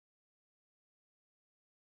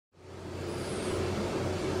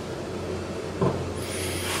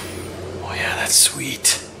That's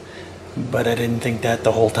sweet. But I didn't think that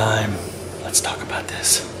the whole time. Let's talk about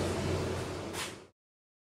this.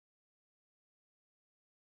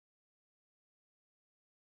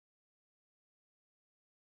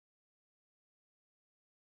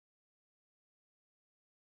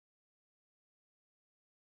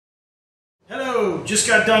 Hello, just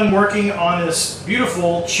got done working on this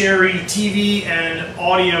beautiful Cherry TV and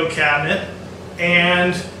audio cabinet,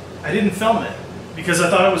 and I didn't film it because I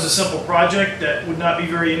thought it was a simple project that would not be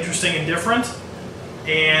very interesting and different,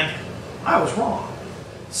 and I was wrong.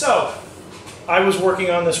 So, I was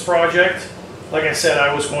working on this project. Like I said,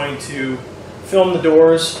 I was going to film the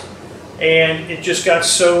doors, and it just got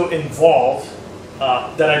so involved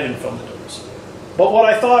that I didn't film the doors. But what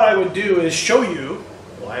I thought I would do is show you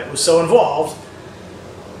why it was so involved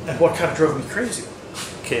and what kind of drove me crazy.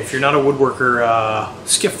 Okay, if you're not a woodworker,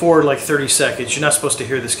 skip forward like 30 seconds. You're not supposed to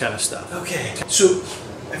hear this kind of stuff. Okay, so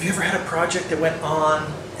have you ever had a project that went on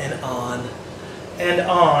and on and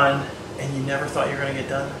on and you never thought you were going to get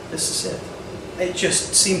done? This is it. It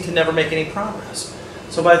just seemed to never make any progress.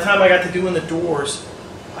 So by the time I got to doing the doors,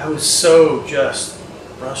 I was so just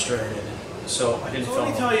frustrated. So I didn't film.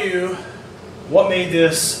 Let me tell you what made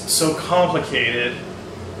this so complicated.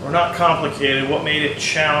 Or not complicated, what made it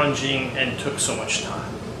challenging and took so much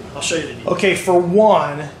time. I'll show you the details. Okay, for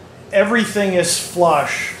one, everything is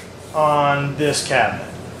flush on this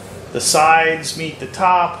cabinet. The sides meet the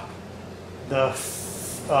top, the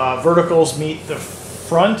verticals meet the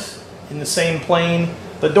front in the same plane,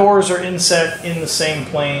 the doors are inset in the same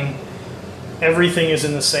plane, everything is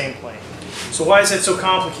in the same plane. So why is it so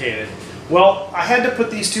complicated? Well, I had to put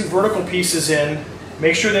these two vertical pieces in,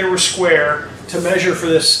 make sure they were square, to measure for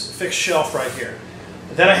this fixed shelf right here.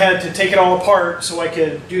 Then I had to take it all apart so I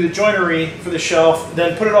could do the joinery for the shelf,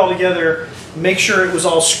 then put it all together, make sure it was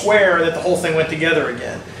all square, that the whole thing went together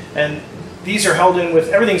again. And these are held in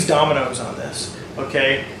with, everything's dominoes on this,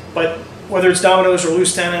 okay? But whether it's dominoes or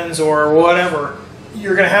loose tenons or whatever,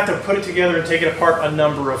 you're gonna have to put it together and take it apart a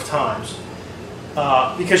number of times.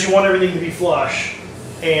 Because you want everything to be flush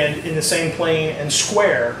and in the same plane and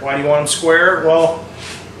square. Why do you want them square? Well,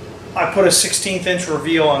 I put a 16th inch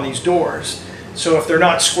reveal on these doors. So if they're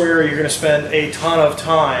not square, you're going to spend a ton of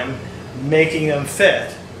time making them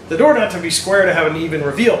fit. The door doesn't have to be square to have an even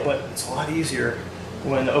reveal, but it's a lot easier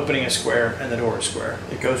when the opening is square and the door is square.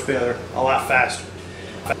 It goes together a lot faster.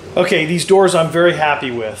 Okay, these doors I'm very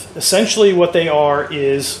happy with. Essentially what they are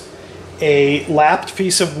is a lapped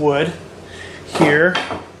piece of wood here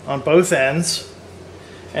on both ends,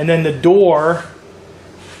 and then the door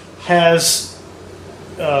has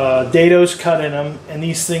dados cut in them, and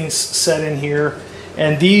these things set in here,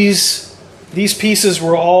 and these pieces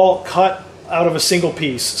were all cut out of a single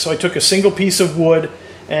piece. So I took a single piece of wood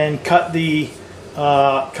and cut the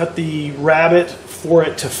rabbet for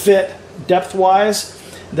it to fit depth-wise.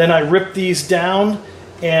 Then I ripped these down,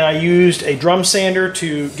 and I used a drum sander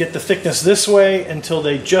to get the thickness this way until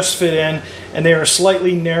they just fit in, and they are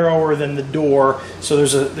slightly narrower than the door, so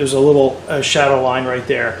there's a little shadow line right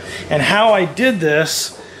there. And how I did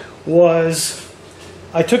this was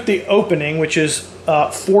I took the opening, which is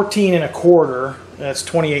 14 1/4, that's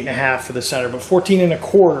 28 1/2 for the center, but 14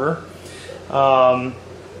 1/4,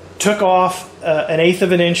 took off 1/8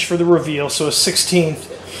 of an inch for the reveal, so a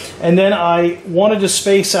 16th. And then I wanted to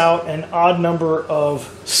space out an odd number of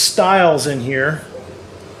stiles in here.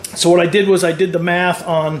 So what I did was I did the math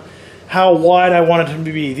on how wide I wanted them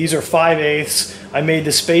to be. These are 5/8. I made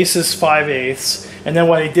the spaces 5/8. And then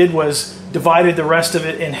what I did was divided the rest of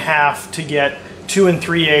it in half to get 2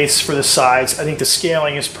 3/8 for the sides. I think the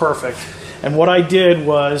scaling is perfect. And what I did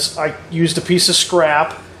was I used a piece of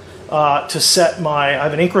scrap to set I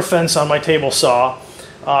have an Incra fence on my table saw,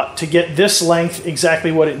 to get this length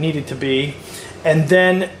exactly what it needed to be. And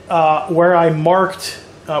then where I marked,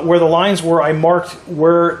 where the lines were, I marked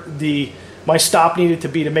where my stop needed to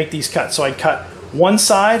be to make these cuts. So I'd cut one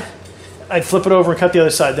side, I'd flip it over and cut the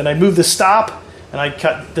other side. Then I'd move the stop, and I'd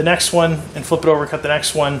cut the next one and flip it over and cut the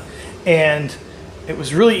next one. And it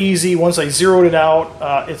was really easy once I zeroed it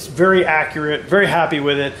out. It's very accurate, very happy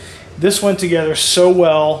with it. This went together so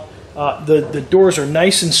well. The doors are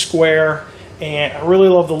nice and square, and I really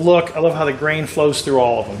love the look. I love how the grain flows through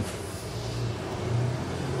all of them.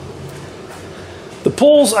 The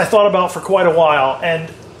pulls I thought about for quite a while, and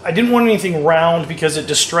I didn't want anything round because it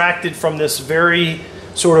distracted from this very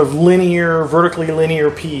sort of linear, vertically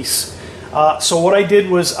linear piece. So what I did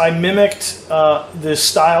was I mimicked the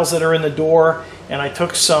styles that are in the door, and I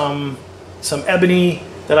took some ebony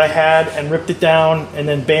that I had and ripped it down, and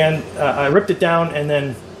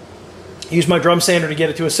then Use my drum sander to get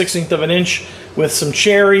it to a 1/16 of an inch with some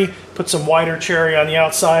cherry, put some wider cherry on the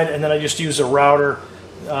outside, and then I just use a router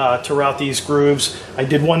to route these grooves. I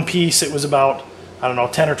did one piece, it was about, I don't know,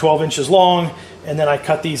 10 or 12 inches long, and then I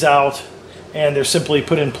cut these out, and they're simply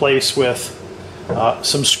put in place with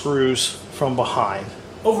some screws from behind.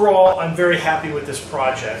 Overall, I'm very happy with this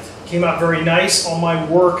project. Came out very nice. All my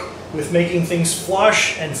work with making things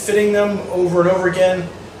flush and fitting them over and over again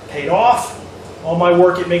paid off. All my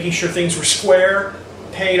work at making sure things were square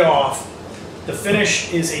paid off. The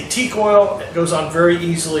finish is a teak oil. It goes on very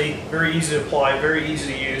easily, very easy to apply, very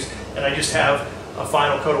easy to use, and I just have a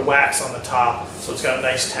final coat of wax on the top, so it's got a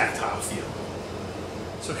nice tactile feel.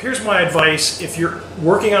 So here's my advice if you're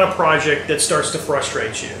working on a project that starts to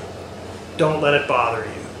frustrate you. Don't let it bother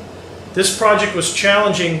you. This project was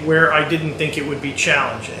challenging where I didn't think it would be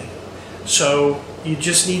challenging. So you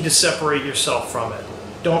just need to separate yourself from it.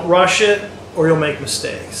 Don't rush it or you'll make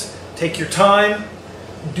mistakes. Take your time,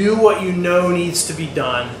 do what you know needs to be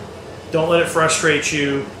done. Don't let it frustrate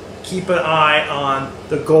you. Keep an eye on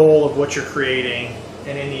the goal of what you're creating,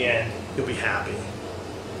 and in the end, you'll be happy.